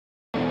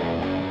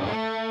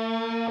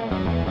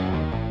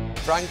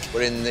Frank.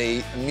 We're in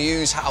the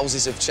Muse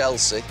houses of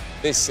Chelsea.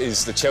 This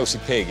is the Chelsea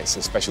Pig. It's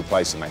a special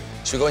place for me.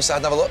 Should we go inside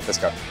and have a look? Let's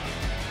go.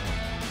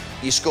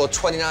 You scored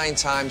 29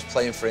 times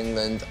playing for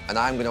England, and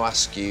I'm going to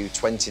ask you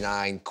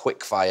 29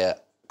 quick-fire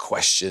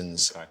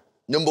questions. Okay.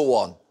 Number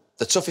one,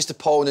 the toughest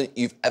opponent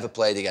you've ever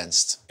played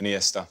against?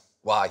 Iniesta.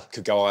 Why?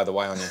 Could go either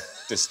way on you.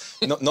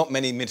 Just not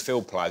many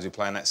midfield players who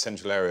play in that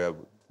central area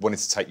wanted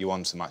to take you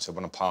on so much. They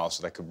want to pass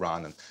so they could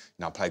run. And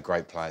I played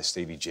great players,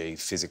 Stevie G,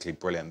 physically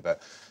brilliant,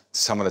 but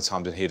some of the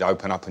times that he'd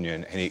open up on you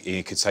and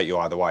he could take you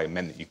either way. It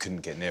meant that you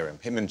couldn't get near him.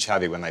 Him and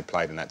Xavi, when they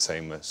played in that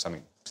team, were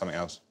something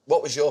else.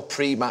 What was your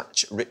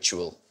pre-match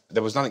ritual?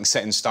 There was nothing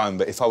set in stone,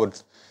 but if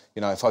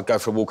I'd go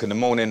for a walk in the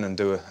morning and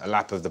do a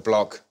lap of the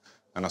block,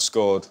 and I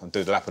scored, I'd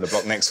do the lap of the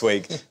block next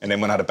week, and then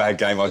when I had a bad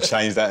game, I'd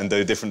change that and do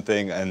a different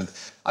thing. And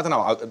I don't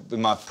know, with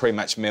my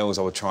pre-match meals,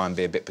 I would try and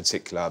be a bit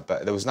particular,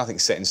 but there was nothing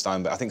set in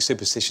stone. But I think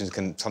superstitions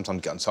can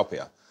sometimes get on top of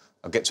you.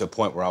 I'd get to a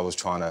point where I was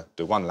trying to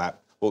do one lap,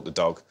 walk the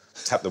dog,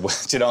 tap the do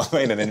you know what I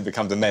mean? And then it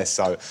becomes a mess.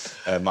 So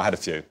I had a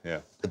few, yeah.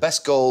 The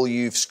best goal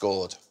you've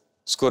scored?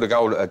 Scored a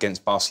goal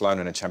against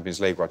Barcelona in the Champions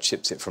League where I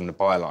chipped it from the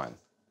byline.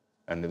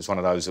 And it was one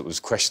of those that was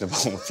questionable.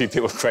 A few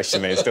people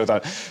question me, still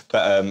don't.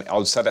 But I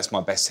would say that's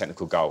my best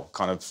technical goal.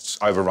 Kind of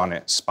overrun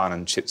it, spun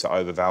and chipped it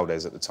over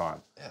Valdez at the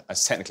time. Yeah.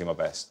 That's technically my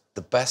best.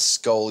 The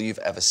best goal you've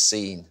ever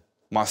seen?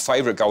 My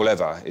favourite goal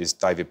ever is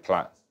David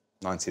Platt,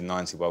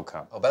 1990 World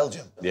Cup. Oh,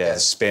 Belgium? Yeah, the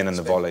spin and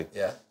the volley.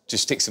 Yeah.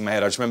 Just sticks in my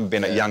head. I just remember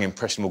being a young,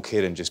 impressionable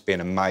kid and just being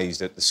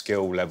amazed at the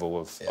skill level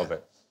of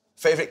it.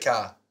 Favourite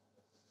car?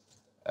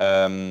 You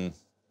don't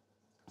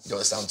want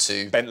to sound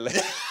too... Bentley.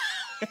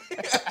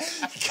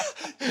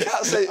 You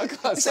can't say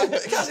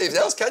anything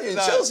else, can you, in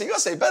Chelsea? You've got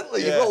to say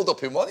Bentley. You rolled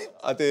up in one.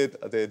 I did.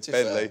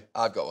 Bentley.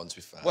 I've got one, to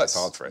be fair. Worked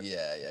hard for it.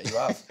 Yeah, you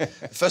have. The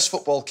first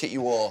football kit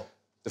you wore?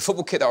 The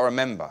football kit that I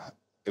remember,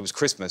 it was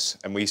Christmas,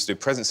 and we used to do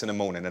presents in the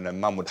morning, and then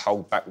Mum would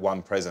hold back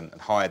one present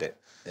and hide it.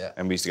 Yeah.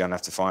 And we used to go and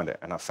have to find it.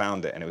 And I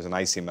found it, and it was an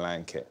AC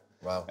Milan kit.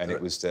 Wow. And it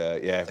was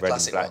the red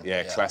and black. One.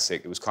 Yeah,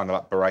 classic. It was kind of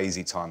like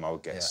Baresi time, I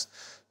would guess.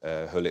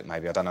 Yeah. Hullet,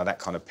 maybe. I don't know, that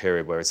kind of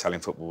period where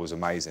Italian football was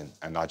amazing,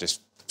 and I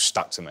just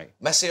stuck to me.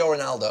 Messi or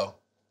Ronaldo?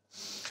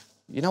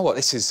 You know what,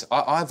 this is...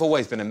 I've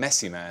always been a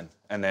Messi man,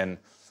 and then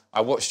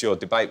I watched your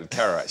debate with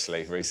Kara,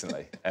 actually,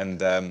 recently,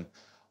 and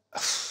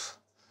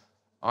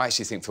I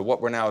actually think for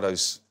what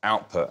Ronaldo's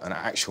output and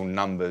actual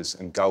numbers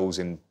and goals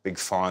in big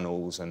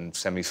finals and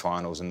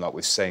semi-finals and like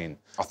we've seen,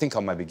 I think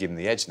I'll maybe give him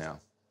the edge now.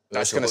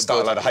 That's going to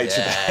start a lot of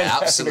hatred. Yeah,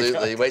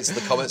 absolutely. Wait till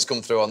the comments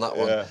come through on that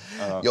one.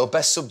 Yeah, Your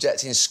best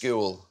subject in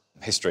school?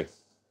 History.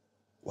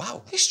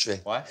 Wow, history?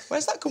 Why?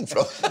 Where's that come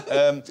from?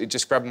 It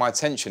just grabbed my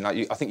attention.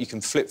 I think you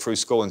can flip through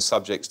school and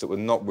subjects that would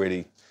not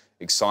really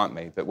excite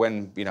me. But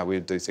when, we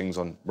would do things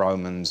on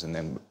Romans and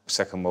then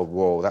Second World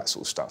War, that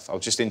sort of stuff, I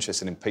was just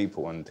interested in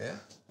people and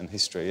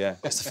history, yeah.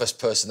 That's the first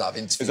person that I've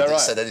interviewed that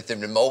said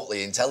anything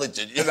remotely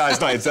intelligent. No, it's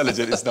not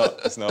intelligent, it's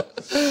not.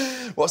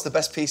 What's the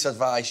best piece of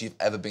advice you've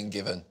ever been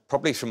given?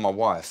 Probably from my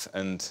wife,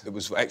 and it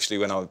was actually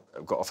when I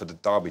got offered a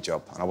Derby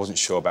job and I wasn't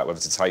sure about whether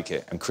to take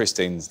it. And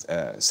Christine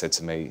said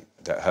to me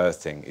that her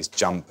thing is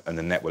jump and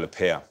the net will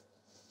appear.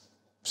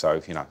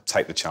 So,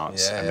 take the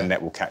chance and the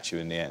net will catch you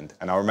in the end.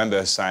 And I remember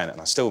her saying it,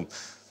 and I still,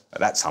 at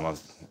that time, I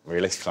was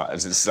realistic,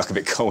 it's like a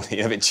bit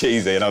corny, a bit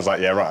cheesy, and I was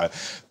like, yeah, right.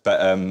 But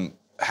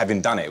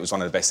having done it, it was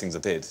one of the best things I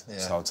did. Yeah.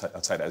 So I'll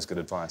take that as good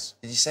advice.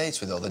 Did you say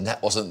to her, though, the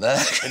net wasn't there?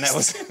 The net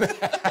wasn't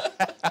there.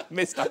 I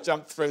missed, I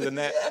jumped through the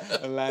net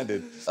and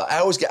landed. I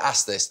always get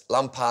asked this,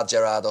 Lampard,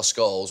 Gerrard or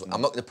Scholes. I'm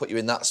not going to put you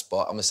in that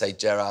spot. I'm going to say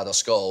Gerrard or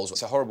Scholes.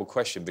 It's a horrible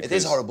question because... It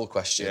is a horrible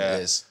question,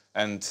 it is.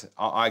 And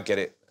I get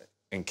it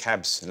in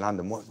cabs in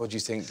London. What do you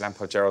think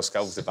Lampard, Gerrard,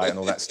 Scholes debate and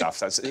all that stuff?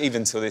 That's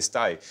even to this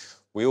day.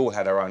 We all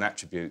had our own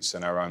attributes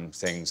and our own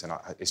things, and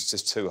it's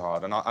just too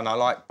hard. And I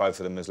like both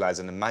of them as lads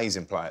and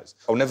amazing players.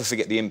 I'll never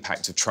forget the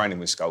impact of training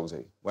with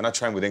Scholesy. When I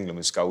trained with England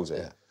with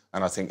Scholesy,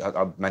 and I think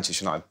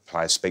Manchester United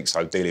players speak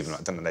so dearly of him,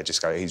 I don't know, they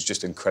just go, he's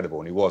just incredible,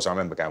 and he was. I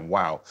remember going,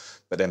 wow.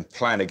 But then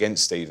playing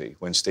against Stevie,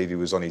 when Stevie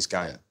was on his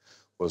game,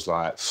 was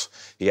like,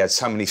 he had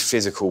so many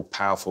physical,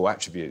 powerful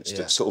attributes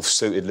that sort of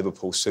suited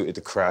Liverpool, suited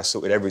the crowd,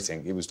 suited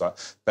everything. He was like,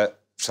 I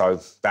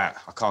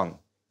can't.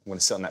 I'm going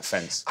to sit on that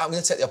fence. I'm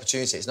going to take the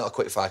opportunity. It's not a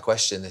quick-fire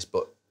question, this,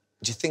 but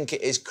do you think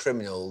it is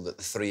criminal that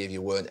the three of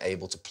you weren't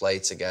able to play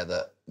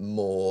together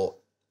more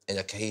in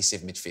a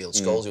cohesive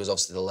midfield? Scholes was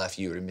obviously the left,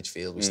 you were in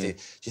midfield with Steve.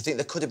 Do you think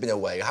there could have been a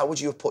way? How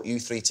would you have put you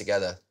three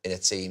together in a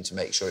team to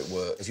make sure it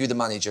worked? If you're the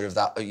manager of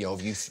that,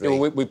 of you three... Yeah,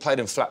 well, we played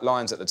in flat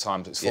lines at the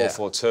time. It was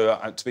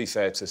 4-4-2. To be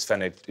fair to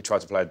Sven, he tried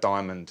to play a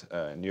diamond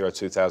in Euro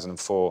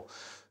 2004.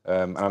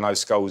 And I know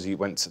Scholes, he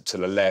went to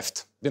the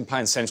left. Been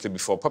playing centrally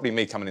before. Probably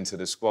me coming into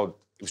the squad,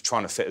 he was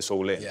trying to fit us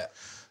all in. Yeah.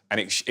 And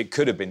it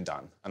could have been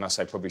done. And I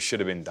say probably should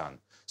have been done.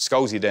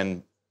 Scholes,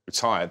 then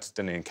retired,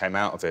 didn't he, and came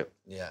out of it.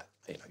 Yeah.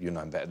 You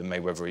know him better than me,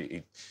 whether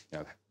he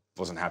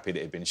wasn't happy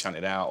that he'd been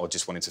shunted out or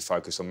just wanted to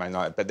focus on Man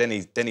United. But then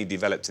he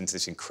developed into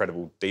this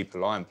incredible deeper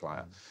line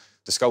player.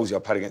 The Scholes I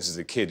played against as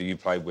a kid, who you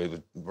played with,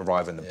 would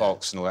arrive in the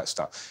box and all that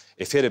stuff.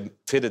 If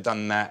he'd have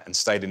done that and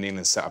stayed in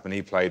England, set up, and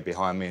he played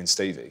behind me and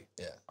Stevie,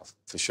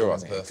 For sure, I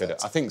think it could.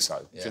 I think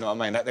so. Yeah. Do you know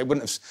what I mean? They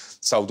wouldn't have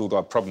solved all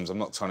our problems. I'm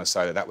not trying to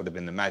say that would have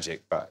been the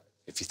magic, but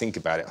if you think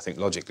about it, I think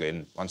logically,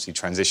 and once you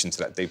transition to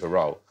that deeper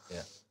role,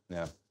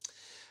 yeah.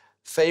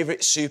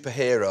 Favourite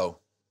superhero?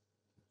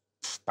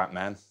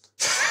 Batman.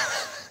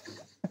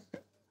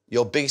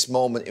 Your biggest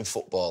moment in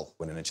football?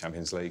 Winning the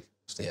Champions League.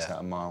 Sticks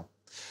out a mile.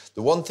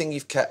 The one thing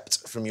you've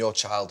kept from your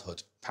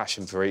childhood?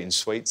 Passion for eating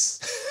sweets.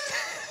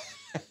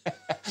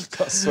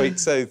 Got a sweet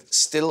tooth.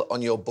 Still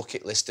on your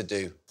bucket list to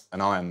do? An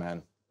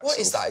Ironman. What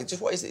is that?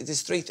 Just what is it?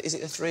 Is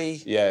it the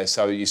 3? Yeah,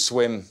 so you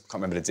swim, can't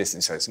remember the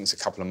distance, so I think it's a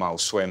couple of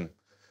miles, swim,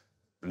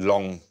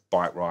 long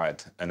bike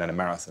ride, and then a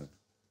marathon,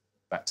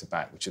 back to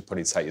back, which would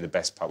probably take you the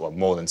best part, well,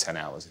 more than 10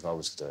 hours if I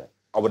was to do it.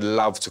 I would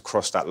love to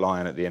cross that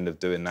line at the end of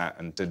doing that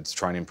and do the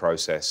training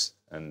process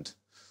and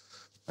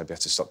maybe have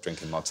to stop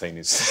drinking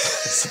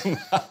martinis.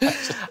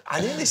 I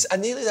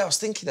was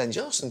thinking then,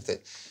 Joe, something.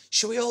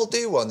 Should we all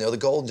do one, the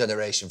golden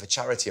generation, for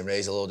charity and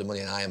raise a load of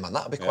money in Ironman?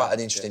 That would be quite an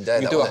interesting day.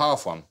 You do a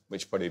half one,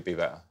 which would probably be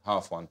better.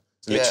 Half one.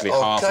 It's literally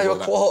half. Can I do a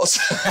quarter?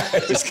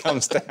 It just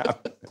comes down.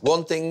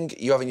 One thing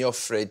you have in your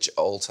fridge at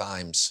all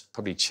times?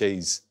 Probably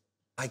cheese.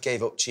 I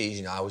gave up cheese,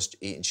 you know, I was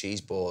eating cheese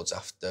boards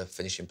after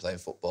finishing playing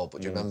football,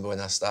 but do you remember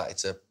when I started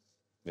to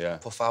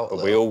puff out a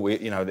little?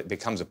 But you know, it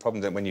becomes a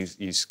problem that when you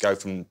go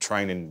from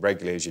training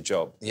regularly as your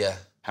job,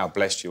 how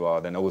blessed you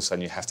are, then all of a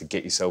sudden you have to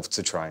get yourself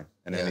to train.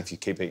 And then if you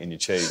keep eating your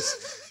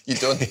cheese... You're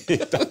done.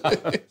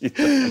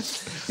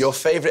 Your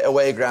favourite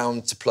away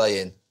ground to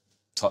play in?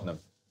 Tottenham.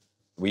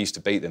 We used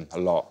to beat them a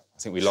lot. I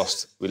think we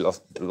lost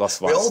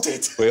once. We all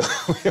did. We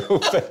all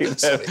beat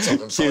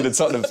them. Cue the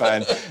Tottenham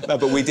fan. No,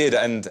 but we did,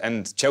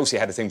 and Chelsea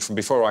had a thing from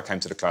before I came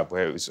to the club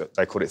where it was,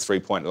 they called it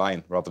 3-point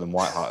lane rather than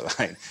White Hart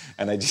Lane,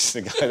 and they just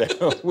go there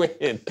and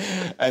win.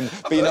 I've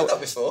heard that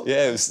before.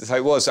 Yeah,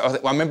 it was. I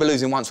remember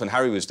losing once when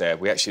Harry was there.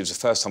 It was the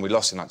first time we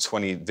lost in like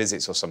 20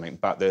 visits or something,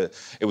 but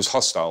it was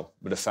hostile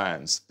with the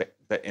fans,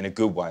 but in a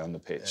good way on the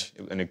pitch.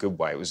 In a good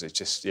way. It was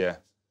just,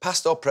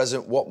 Past or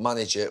present, what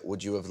manager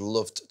would you have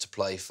loved to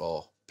play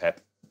for?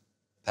 Pep.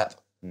 Pep?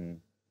 Pep.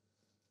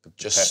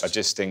 I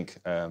just think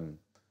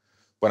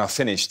when I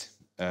finished,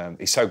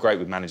 he's so great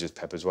with managers,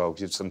 Pep, as well.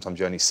 Sometimes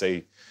you only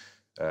see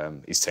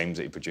his teams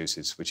that he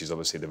produces, which is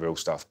obviously the real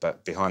stuff.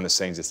 But behind the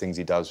scenes, the things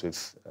he does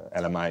with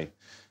LMA,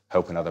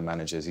 helping other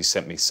managers, he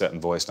sent me certain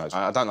voice notes.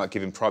 I don't like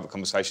giving private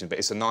conversations, but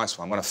it's a nice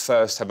one. When I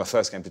had my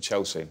first game for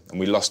Chelsea, and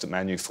we lost at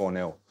Man U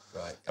 4-0.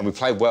 Right. And we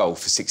played well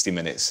for 60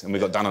 minutes, and we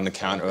got done on the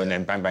counter, and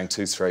then bang, bang,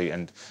 2-3,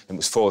 and it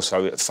was 4,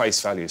 so at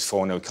face value, it's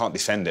 4-0. You can't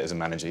defend it as a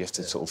manager. You have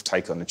to sort of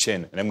take it on the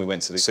chin. And then we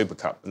went to the Super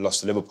Cup, lost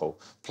to Liverpool,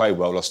 played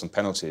well, lost on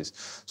penalties.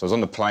 So I was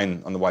on the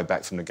plane on the way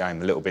back from the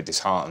game, a little bit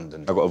disheartened,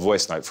 and I got a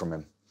voice note from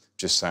him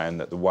just saying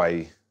that the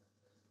way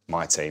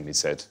my team, he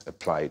said, had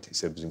played, he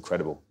said, was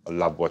incredible. I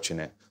loved watching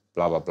it.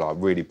 Blah, blah, blah,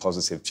 really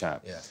positive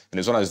chap. Yeah. And it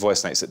was one of those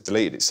voice notes that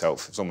deleted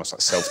itself. It was almost like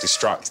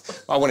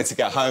self-destruct. I wanted to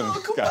get home.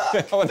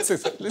 I wanted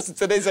to listen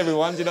to this,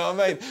 everyone, do you know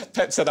what I mean?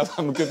 Pep said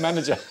I'm a good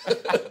manager.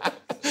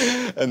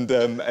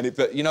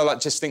 But, you know,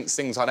 like, just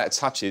things like that,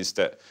 touches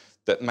that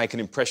make an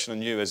impression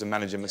on you as a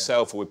manager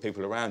myself or with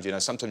people around you. You know,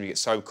 sometimes you get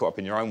so caught up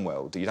in your own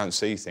world that you don't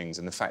see things,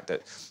 and the fact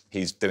that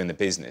he's doing the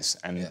business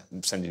and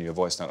sending you a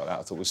voice note like that,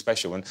 I thought was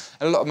special. And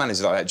a lot of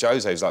managers like that,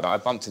 Jose's like that. I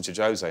bumped into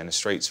Jose in the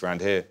streets around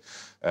here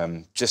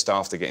just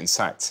after getting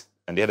sacked,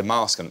 and he had a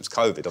mask on, it was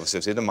COVID, obviously.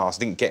 He had a mask,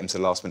 I didn't get him to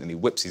the last minute, and he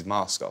whips his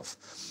mask off.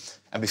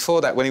 And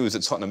before that, when he was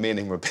at Tottenham, me and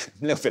him were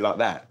a little bit like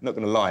that, not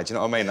going to lie, do you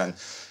know what I mean?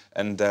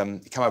 And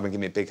he came over and gave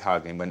me a big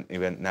hug, and he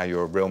went, now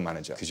you're a real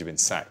manager because you've been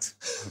sacked.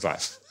 I was like,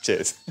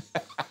 cheers.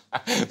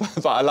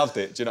 But I loved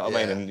it, do you know what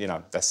I mean? And, you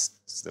know, that's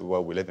the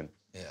world we live in.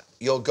 Yeah.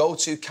 Your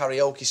go-to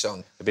karaoke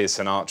song? It'd be a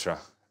Sinatra.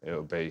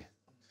 It'll be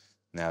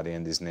Now the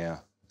End Is Near.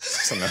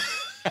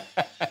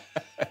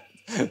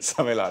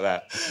 Something like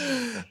that.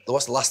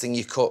 What's the last thing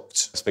you cooked?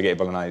 Spaghetti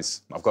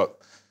bolognese. I've got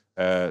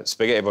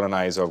spaghetti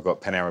bolognese, or I've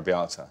got penne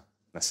arrabbiata.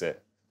 That's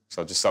it.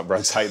 So I'll just like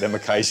rotate them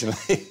occasionally.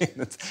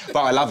 But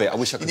I love it. I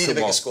wish I could cook more. You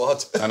need a bigger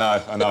squad. I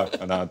know,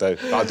 I do.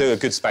 But I do a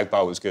good spag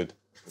bowl, it's good.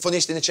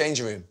 Funniest in the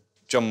changing room?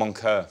 John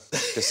Moncur,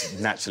 just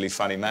naturally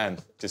funny man.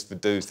 Just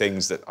would do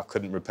things that I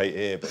couldn't repeat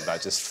here, but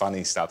like just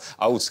funny stuff.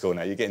 Old school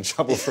now, you get in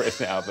trouble for it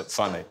now, but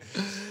funny.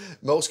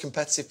 Most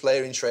competitive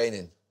player in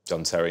training?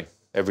 John Terry.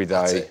 Every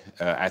day,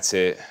 at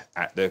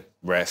the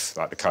ref,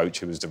 like the coach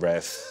who was the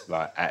ref,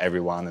 like at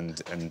everyone,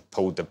 and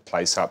pulled the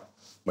place up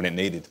when it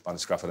needed by the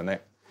scruff of the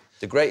neck.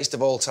 The greatest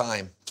of all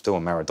time? Still a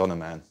Maradona,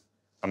 man.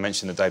 I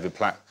mentioned the David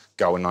Platt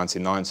goal in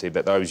 1990,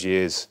 but those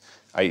years,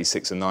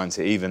 86 and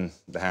 90, even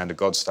the Hand of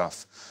God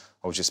stuff,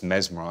 I was just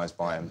mesmerised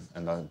by him,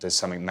 and there's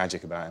something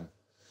magic about him.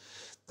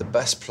 The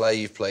best player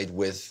you've played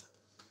with?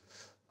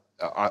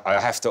 I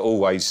have to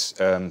always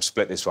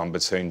split this one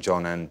between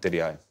John and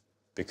Didier,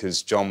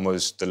 because John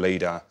was the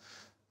leader,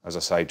 as I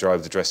say,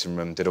 drove the dressing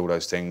room, did all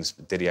those things.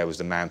 Didier was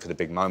the man for the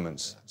big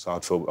moments, so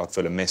I'd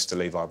feel amiss to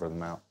leave either of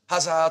them out.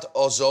 Hazard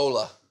or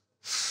Zola?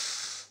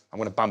 I'm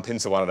going to bump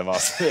into one of them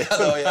after this. I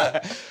know,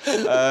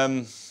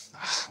 yeah.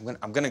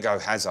 I'm going to go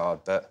Hazard,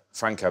 but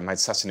Franco made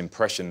such an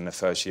impression in the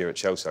first year at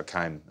Chelsea. I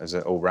came as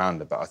an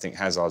all-rounder, but I think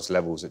Hazard's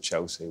levels at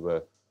Chelsea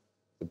were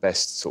the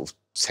best sort of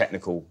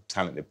technical,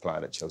 talented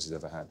player that Chelsea's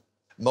ever had.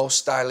 Most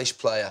stylish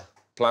player?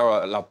 Player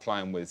I loved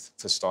playing with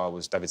for style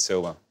was David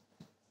Silva.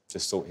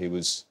 Just thought he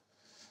was...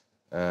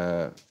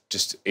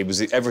 he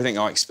was everything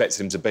I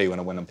expected him to be when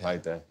I went and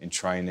played there in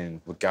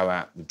training. Would go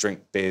out, would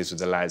drink beers with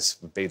the lads.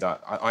 Would be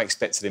that. I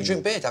expected him.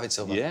 Drink beer, David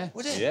Silva. Yeah,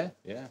 would he? Yeah.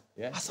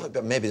 I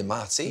thought maybe the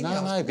martini.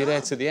 No, he'd be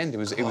there to the end. It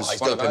was. He's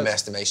got up in my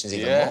estimations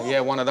even more. Yeah,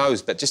 one of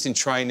those. But just in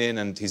training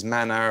and his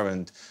manner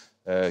and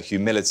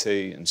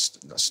humility and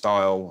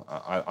style,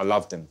 I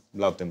loved him.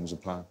 Loved him as a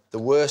player. The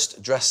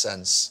worst dress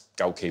sense?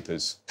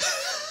 Goalkeepers.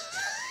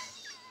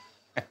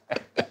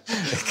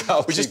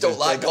 We just don't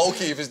like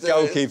goalkeepers, do we?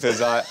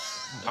 Goalkeepers,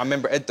 I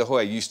remember Ed De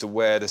Hoy used to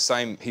wear the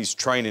same... He's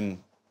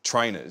training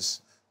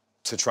trainers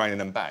to training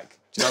them back.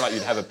 Do you know, like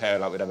you'd have a pair,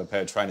 like we'd have a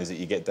pair of trainers that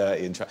you get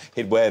dirty and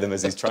he'd wear them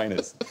as his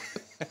trainers.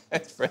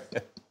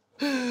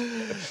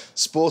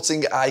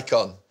 Sporting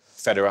icon?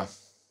 Federer.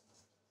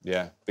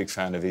 Yeah, big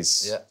fan of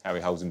his, how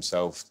he holds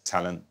himself,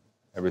 talent,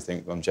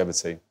 everything,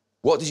 longevity.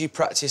 What did you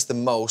practice the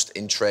most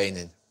in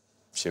training?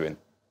 Shooting.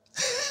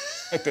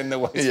 In the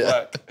ways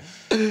work.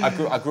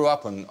 I grew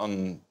up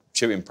on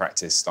shooting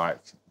practice, like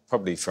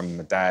probably from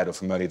my dad or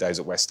from early days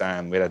at West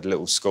Ham. We had a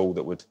little school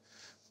that was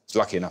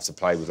lucky enough to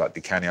play with like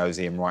Di Canio's,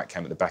 Ian Wright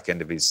came at the back end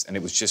of his, and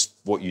it was just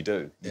what you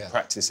do. You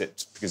practice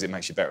it because it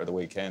makes you better at the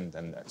weekend,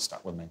 and that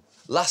stuck with me.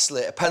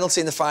 Lastly, a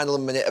penalty in the final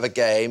minute of a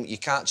game. You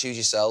can't choose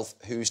yourself.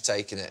 Who's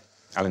taking it?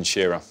 Alan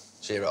Shearer.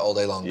 Shearer all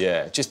day long.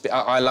 Yeah,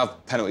 I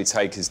love penalty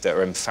takers that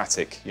are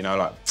emphatic. You know,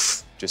 like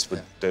just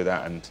would do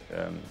that, and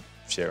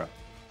Shearer.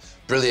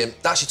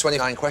 Brilliant. That's your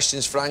 29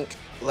 questions, Frank.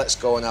 Let's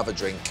go and have a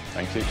drink.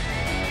 Thank you.